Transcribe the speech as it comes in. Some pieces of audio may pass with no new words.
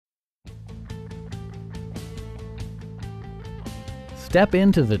Step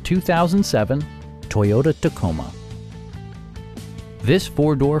into the 2007 Toyota Tacoma. This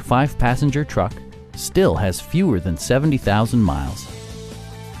four-door, five-passenger truck still has fewer than 70,000 miles.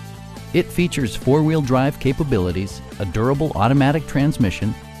 It features four-wheel drive capabilities, a durable automatic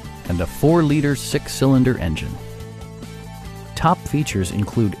transmission, and a 4-liter six-cylinder engine. Top features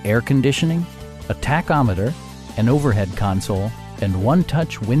include air conditioning, a tachometer, an overhead console, and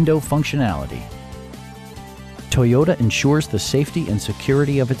one-touch window functionality. Toyota ensures the safety and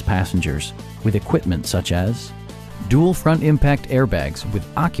security of its passengers with equipment such as dual front impact airbags with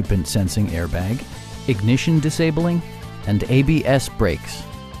occupant sensing airbag, ignition disabling, and ABS brakes.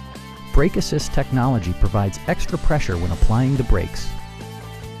 Brake assist technology provides extra pressure when applying the brakes.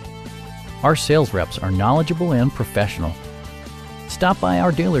 Our sales reps are knowledgeable and professional. Stop by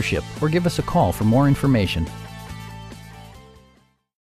our dealership or give us a call for more information.